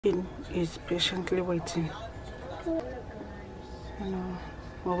Is patiently waiting.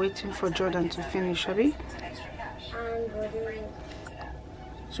 We're waiting for Jordan to finish, Abby,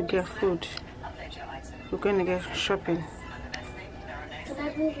 to get food. We're going to get shopping. Can I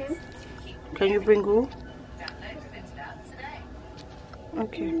bring him? Can you bring who?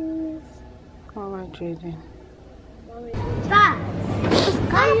 Okay. Alright, Jayden. Dad!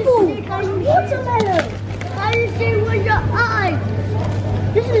 Apple! Watermelon! How do you see with your eyes?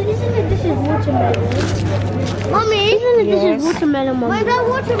 Isn't it this is watermelon? Mommy, isn't it this is watermelon, Mommy? Why is that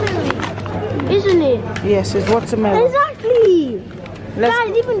watermelon? Isn't it? Yes, it's watermelon. Exactly!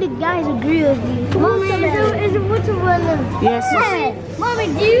 Guys, even the guys agree with me. Mommy, is it watermelon? Yes. Mommy,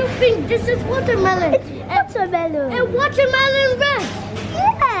 do you think this is watermelon? It's watermelon. And watermelon red?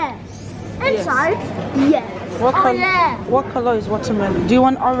 Yes. Inside? Yes. What color is watermelon? Do you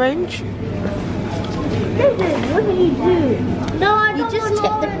want orange? What do you do? No, I don't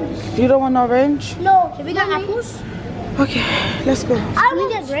want orange. You don't want orange? No. Have we got apples? Okay, let's go. I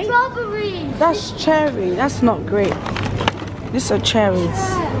want strawberries. That's cherry. That's not grape. These are cherries.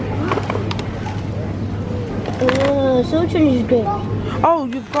 So which one is grape? Oh,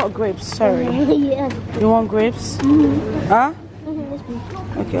 you've got grapes. Sorry. Yeah. You want grapes? Huh?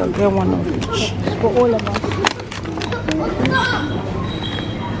 Okay, I'll get one of each. For all of us.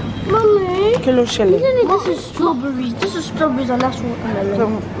 Mommy, Kilo shilling. isn't it this is strawberries? This is strawberries and that's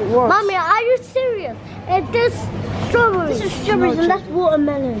watermelon. What? Mommy, are you serious? It is strawberries. This is strawberries and that's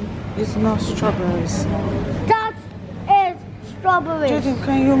watermelon. It's not strawberries. That is strawberries. Jayden,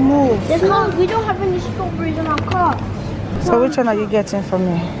 can you move? There's no, we don't have any strawberries in our car. So which one are you getting for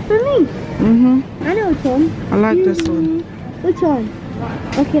me? For me? Mm-hmm. I know which one. I like this one. Which one?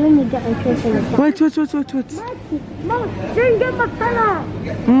 Okay, let me get my choice on the top. Wait. Mom, just get my fella.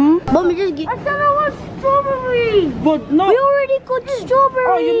 Mommy, just get. I said I want strawberries. But no. We already got strawberries.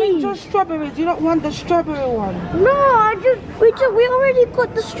 Oh, you mean just strawberries? You don't want the strawberry one? No, we already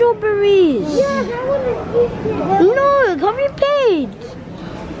got the strawberries. Yes, I want to eat it. No, have you paid?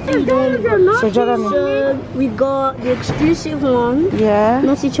 So Jordan, we got the exclusive one. Yeah.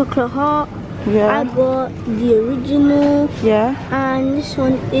 Naughty chocolate heart. Yeah. I got the original. Yeah. And this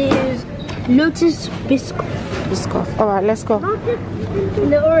one is Lotus Biscuit. Alright, let's go.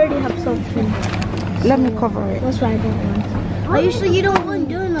 They already have something. Let me cover it. That's why I don't want. Are you sure you don't want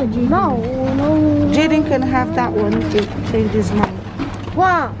donut, Jayden? No. Jayden can have that one to change his mind.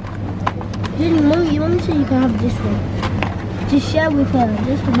 Wow. Jayden, Mommy said you can have this one. To share with her,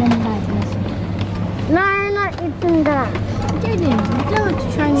 just for one night. No, I'm not eating that. Jayden, you don't want to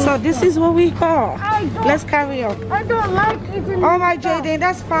try. So this is what we got. Let's carry on. I don't like eating. Alright, Jayden,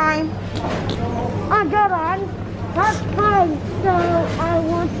 that's fine. I got on. That's fine. So I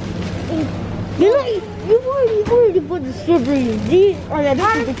want to eat. You've already put the strawberries. These are the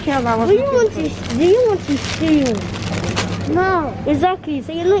This is the camera. Do you want to steal? No. Exactly.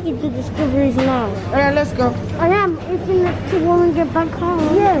 So you're not eating the strawberries now. Alright, let's go. I am eating it to when we get back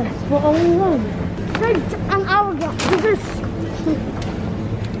home. Yes, but only one. An hour ago.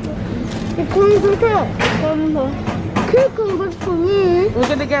 It comes with it. Cucumbers for me. We're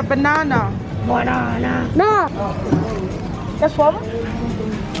gonna get banana. Banana. No. That's one. Come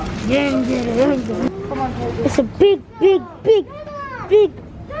on, Jayden. It's a big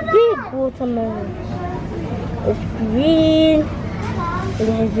watermelon. It's green. It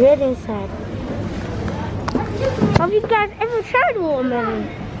has red inside. Have you guys ever tried watermelon?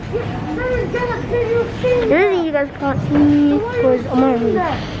 Really, you guys can't see because I'm on it.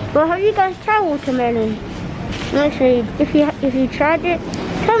 But have you guys tried watermelon? Actually, if you tried it,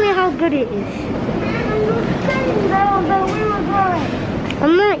 tell me how good it is.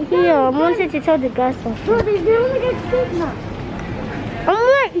 I'm not here. I wanted to tell the guys something. I'm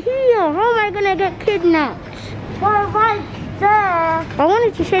right here. How am I gonna get kidnapped? Well, right there. I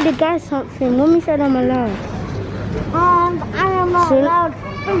wanted to show the guys something. Mommy said I'm allowed. I am not allowed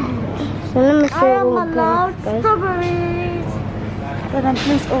food. So let me show you. I am allowed strawberries. Jordan,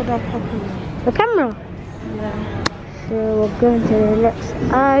 please order properly. The camera? Yeah. So we're going to the next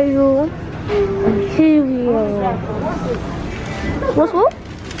aisle. And here we are. What's what?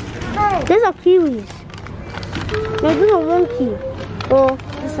 These are kiwis. No, these are monkey. Oh,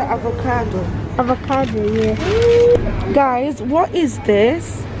 This is avocado. Avocado, yeah. Guys, what is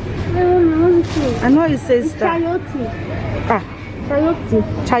this? Monkey. I know it says that. Chayote. Ah, Chayote.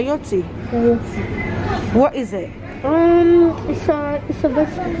 chayote. Chayote. What is it? It's a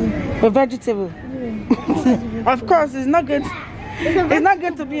vegetable. A vegetable. Yeah. Of course, it's not good. It's not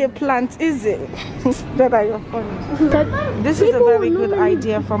going to be a plant, is it? That are your funny. This is a very good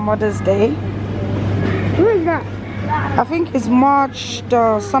idea for Mother's Day. What is that? I think it's March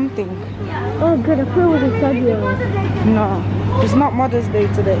something. Oh, good. I feel really February. No, it's not Mother's Day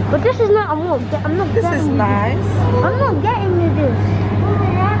today. But this is not. I'm not. This is nice. I'm not getting you this.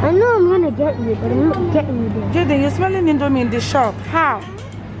 I know I'm gonna get you, but I'm not getting you this. Jayden, you're smelling Indomie in the shop. How?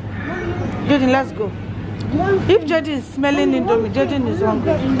 Jayden, let's go. If Jayden is smelling Indomie, Jayden is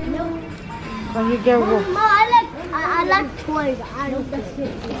hungry. Can you get what? I like toys.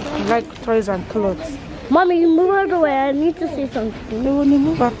 You like toys and clothes. Mommy, you move out of the way. I need to say something. They will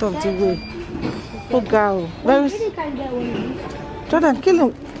move out of the way. Oh, girl. Where is... Can't get one of these. Jordan, kill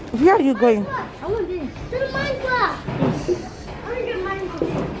him. Where are you going? I want this. To the Minecraft. I want to get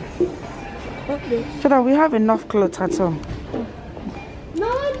Minecraft. Okay. Jordan, we have enough clothes at home. No,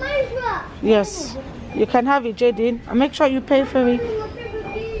 Minecraft. Yes. You can have it, Jayden. And make sure you pay for it.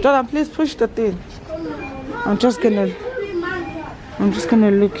 Jordan, please push the thing. I'm just gonna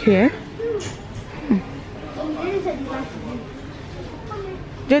look here.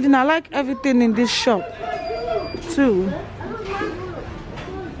 Jayden, I like everything in this shop too.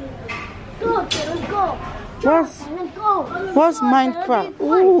 What's Minecraft?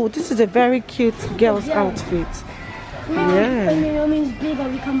 Oh, this is a very cute girl's outfit. Yeah. When Naomi's bigger,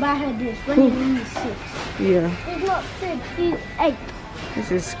 we can buy her this. When Naomi's 6. Yeah. She's not 6, she's 8.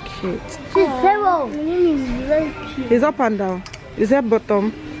 This is cute. She's 0. Naomi's very cute. It's up and down. Is there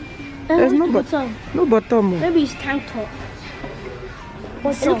bottom? There's no bottom. No bottom. Maybe it's tank top. It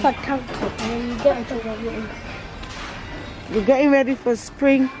looks like tank top, and then you get into the We're getting ready for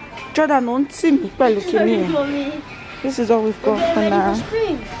spring. Jordan, don't see me. This is all we've got for now.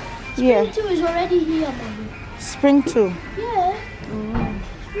 Spring. Yeah. Spring 2 is already here, Mommy. Spring 2. Yeah.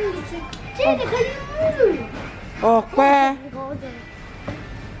 Spring 2. Jayden, can you move? Oh, where?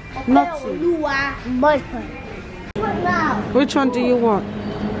 Nothing. Which one do you want?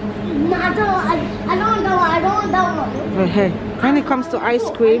 No, I don't know. Hey, when it comes to ice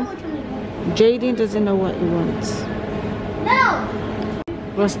cream, Jayden doesn't know what he wants. No.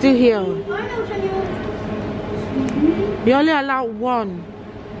 We're still here. You only allow one.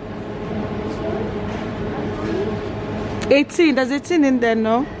 18. There's 18 in there,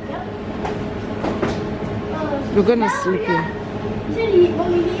 no? We're gonna sleep here.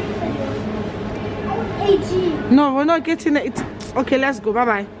 18. No, we're not getting it. Okay, let's go. Bye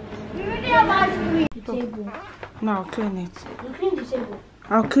bye. We already have ice cream. No, I'll clean it. You clean the table.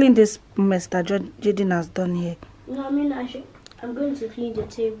 I'll clean this mess that Jayden has done here. No, I mean I'm going to clean the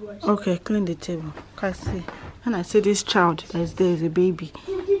table. Okay, clean the table. Can I see? When I see this child that is there is a baby.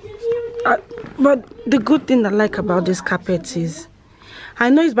 But the good thing I like about this carpet is, I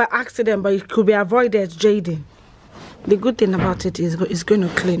know it's by accident, but it could be avoided, Jayden. The good thing about it is it's going to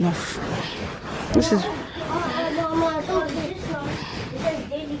clean off. This is...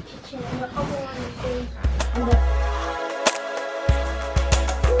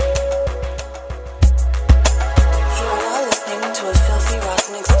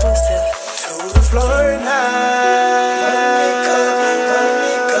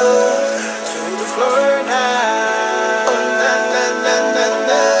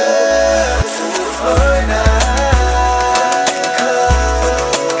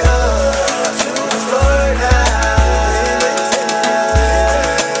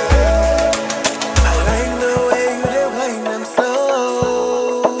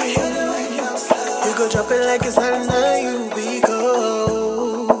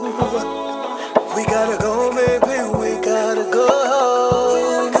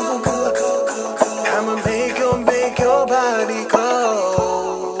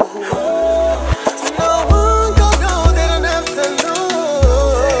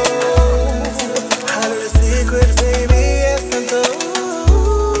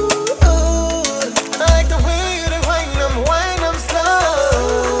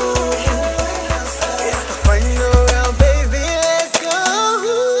 Baby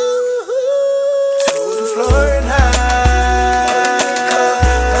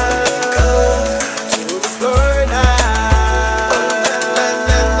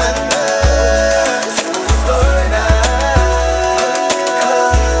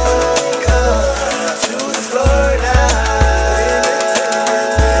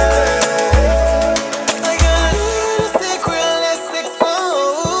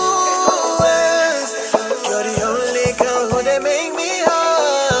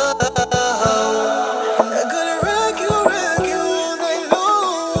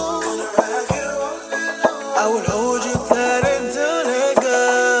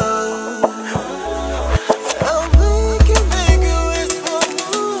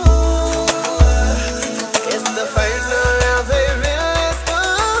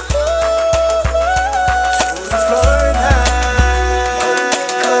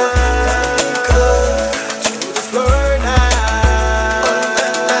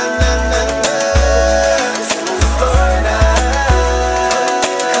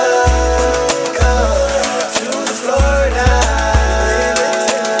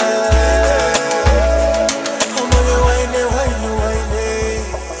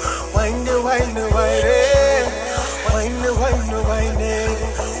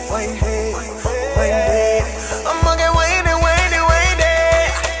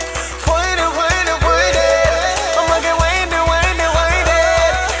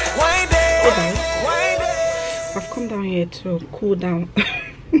to cool down.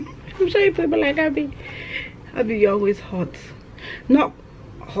 I'm sure you people like Abby, you're always hot. Not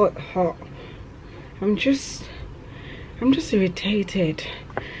hot. I'm just irritated.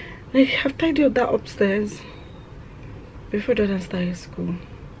 Like, I've tidied up that upstairs before Jordan started school,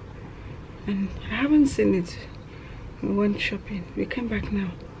 and I haven't seen it. We went shopping. We came back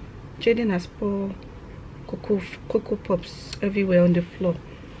now. Jayden has poured cocoa pops everywhere on the floor.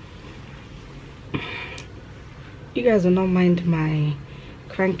 You guys will not mind my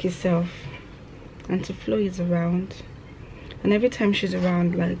cranky self. Auntie Flo is around, and every time she's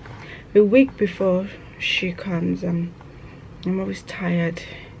around, like a week before she comes, I'm always tired.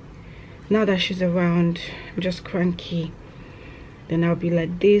 Now that she's around, I'm just cranky. Then I'll be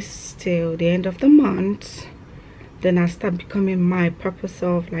like this till the end of the month. Then I'll start becoming my proper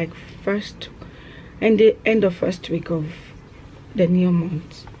self, like the end of first week of the new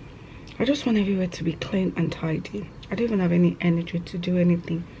month. I just want everywhere to be clean and tidy. I don't even have any energy to do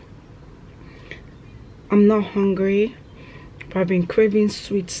anything. I'm not hungry, but I've been craving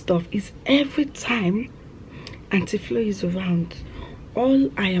sweet stuff. It's every time Auntie Flo is around, all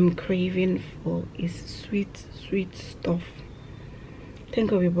I am craving for is sweet stuff.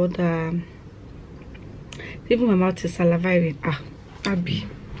 Think of about even my mouth is salivating. Abby,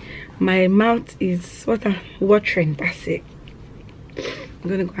 my mouth is watering. That's it. I'm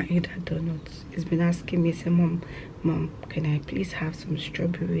gonna go and eat that donut. It's been asking me, say, mom, can I please have some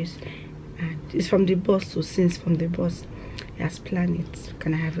strawberries? And it's from the boss, so since from the boss he has planned it.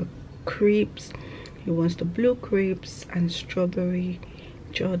 Can I have a crepes? He wants the blue crepes and strawberry.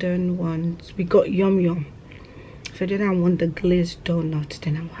 Jordan wants, we got yum. So then I want the glazed donut,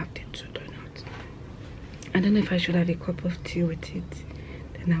 then I'll have the 2 donuts. I don't know if I should have a cup of tea with it.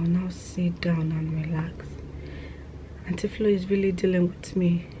 Then I'll now sit down and relax. Auntie Flo is really dealing with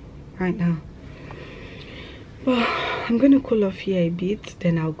me right now. Well, I'm gonna cool off here a bit,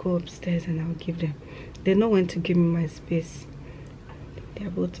 then I'll go upstairs and I'll give them. They know when to give me my space. They're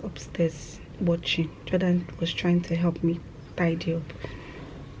both upstairs watching. Jordan was trying to help me tidy up,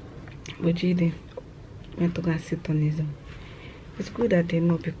 but Jayden went to go and sit on his own. It's good that they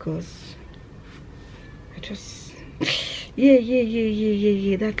know, because I just yeah,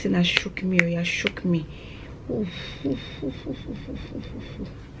 that thing has shook me. Oof.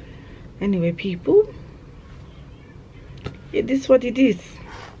 Anyway, people, yeah, this is what it is.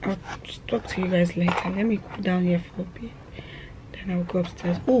 I'll talk to you guys later. Let me cool down here for a bit, then I'll go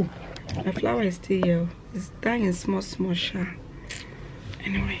upstairs. Oh, my flower is still here. It's dying small sha.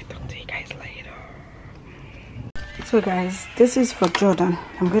 Anyway, talk to you guys later. So guys, this is for Jordan.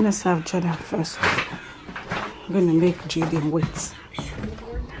 I'm gonna serve Jordan first. I'm gonna make Jayden wait.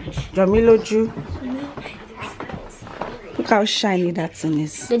 Jamilo Ju, look how shiny that thing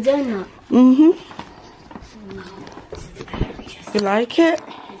is. The donut. You like it?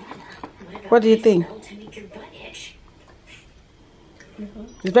 What do you think?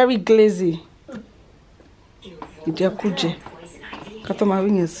 It's very glazy.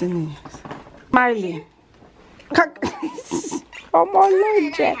 Smiling.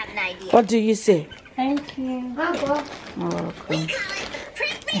 What do you say? Thank you. Oh, cool.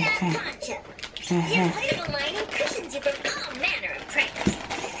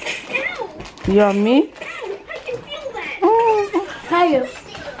 Yummy. Hi.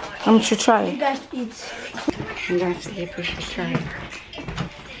 I'm to try it. You guys eat. I'm going to see if we should try it.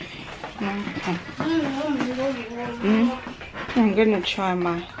 Okay. I'm gonna try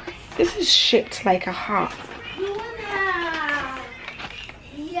my. This is shaped like a heart.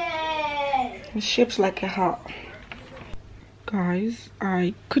 It's shaped like a heart. Guys,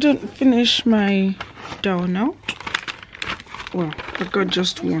 I couldn't finish my donut. Well, I got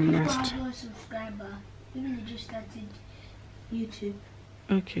just one last. Maybe they just started YouTube.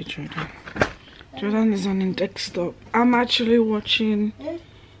 Okay, Jordan. Jordan is on a desktop. I'm actually watching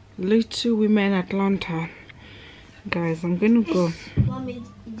Little Women Atlanta. Guys, I'm gonna go. Mommy,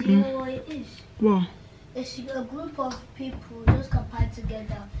 do you know what it is? What? It's a group of people just compared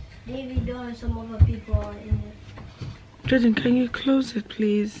together. David and some other people are in it. Jordan, can you close it,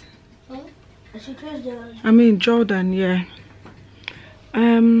 please? Huh? I should close the. I mean, Jordan, yeah.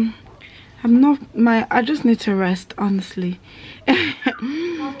 I just need to rest, honestly.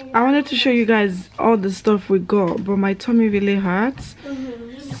 I wanted to show you guys all the stuff we got, but my tummy really hurts.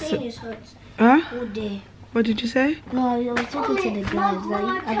 It hurts. Huh? All day. What did you say? No, I was talking to the guys.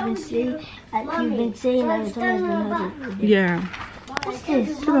 Like, you've been saying that your tummy has been hurting. Yeah. What's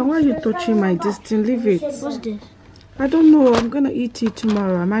this? Jordan, why are you touching my distance? Leave it. What's this? I don't know. I'm gonna eat it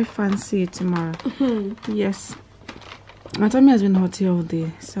tomorrow. I might fancy it tomorrow. Yes. My tummy has been hot here all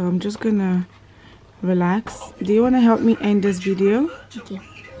day, so I'm just gonna relax. Do you want to help me end this video? Okay.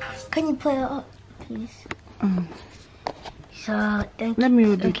 Can you play it up, please? So thank you. Let me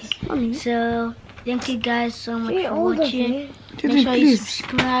hold Okay. it. So thank you guys so much for watching. Jayden, Make sure you please.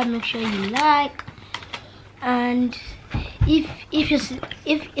 subscribe. Make sure you like. And if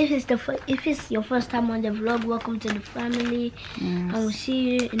it's your first time on the vlog, welcome to the family. And we'll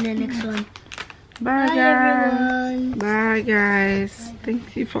see you in the next one. Bye, Bye, guys. everyone. Bye, guys.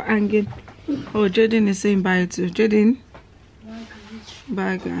 Thank you for hanging. Oh, Jordan is saying bye too. Jordan.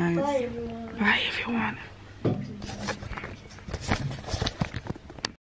 Bye, guys. Bye, everyone. Bye, everyone.